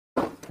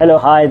Hello,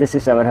 hi, this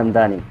is Amar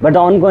Hamdani. But the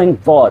ongoing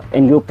war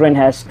in Ukraine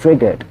has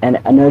triggered an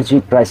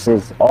energy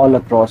crisis all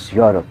across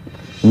Europe.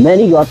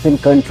 Many European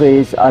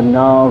countries are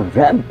now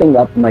ramping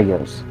up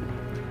measures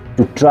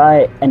to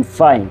try and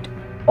find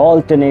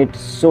alternate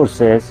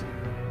sources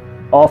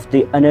of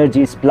the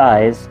energy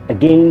supplies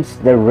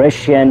against the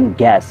Russian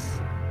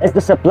gas, as the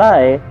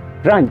supply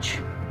crunch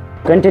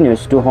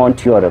continues to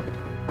haunt Europe.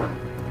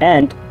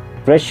 And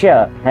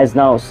Russia has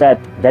now said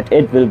that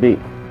it will be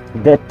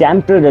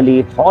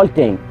temporarily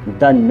halting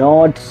the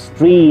Nord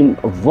Stream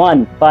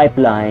 1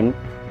 pipeline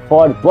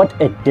for what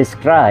it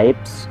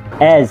describes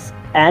as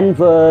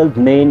annual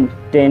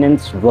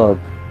maintenance work.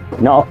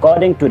 Now,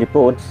 according to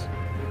reports,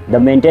 the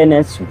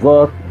maintenance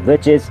work,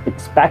 which is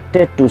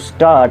expected to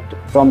start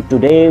from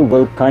today,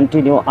 will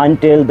continue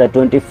until the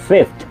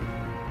 25th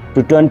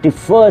to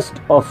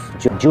 21st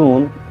of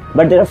June.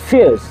 But there are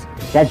fears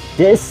that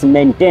this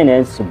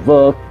maintenance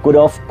work could,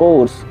 of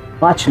course,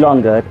 much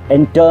longer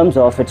in terms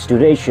of its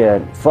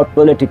duration for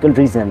political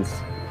reasons.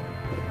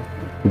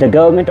 The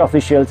government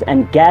officials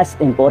and gas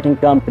importing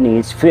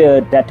companies fear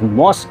that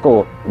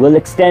Moscow will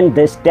extend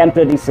this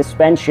temporary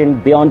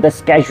suspension beyond the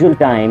scheduled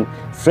time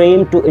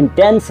frame to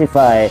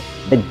intensify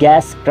the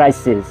gas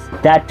crisis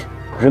that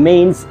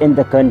remains in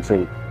the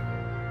country,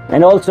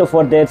 and also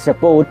for their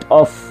support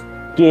of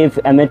Kiev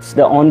amidst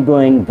the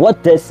ongoing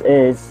what this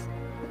is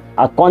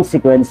are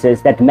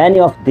consequences that many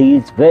of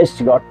these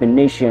West European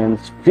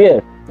nations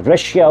fear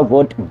Russia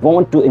would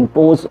want to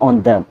impose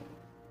on them.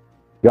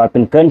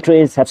 European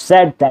countries have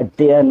said that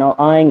they are now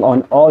eyeing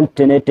on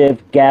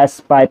alternative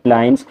gas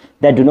pipelines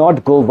that do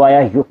not go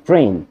via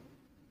Ukraine,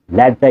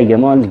 like the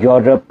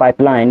Yamal-Europe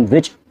pipeline,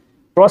 which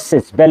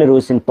crosses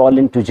Belarus and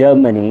Poland to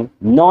Germany.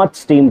 Nord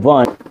Stream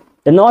 1.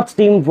 The Nord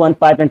Stream 1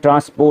 pipeline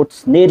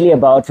transports nearly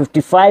about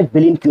 55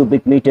 billion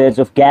cubic meters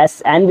of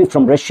gas annually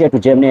from Russia to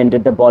Germany under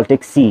the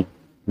Baltic Sea.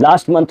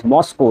 Last month,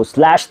 Moscow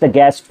slashed the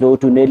gas flow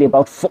to nearly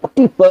about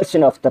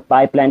 40% of the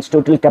pipeline's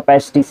total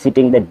capacity,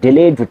 citing the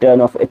delayed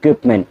return of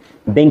equipment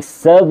being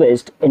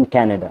serviced in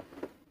Canada.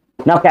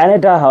 Now,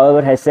 Canada,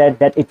 however, has said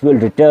that it will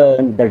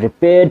return the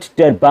repaired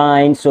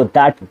turbine so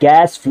that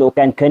gas flow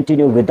can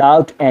continue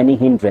without any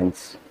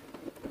hindrance.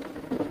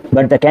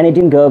 But the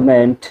Canadian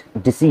government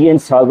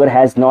decisions, however,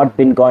 has not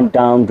been gone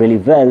down really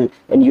well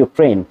in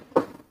Ukraine.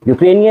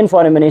 Ukrainian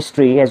Foreign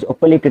Ministry has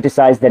openly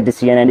criticized the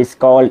decision and is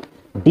called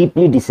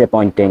deeply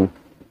disappointing.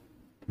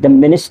 The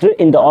minister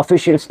in the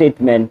official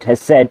statement has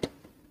said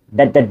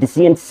that the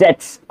decision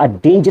sets a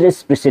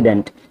dangerous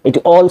precedent. It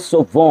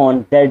also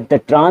warned that the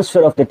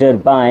transfer of the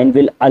turbine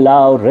will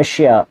allow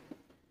Russia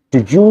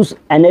to use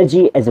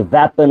energy as a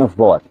weapon of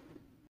war.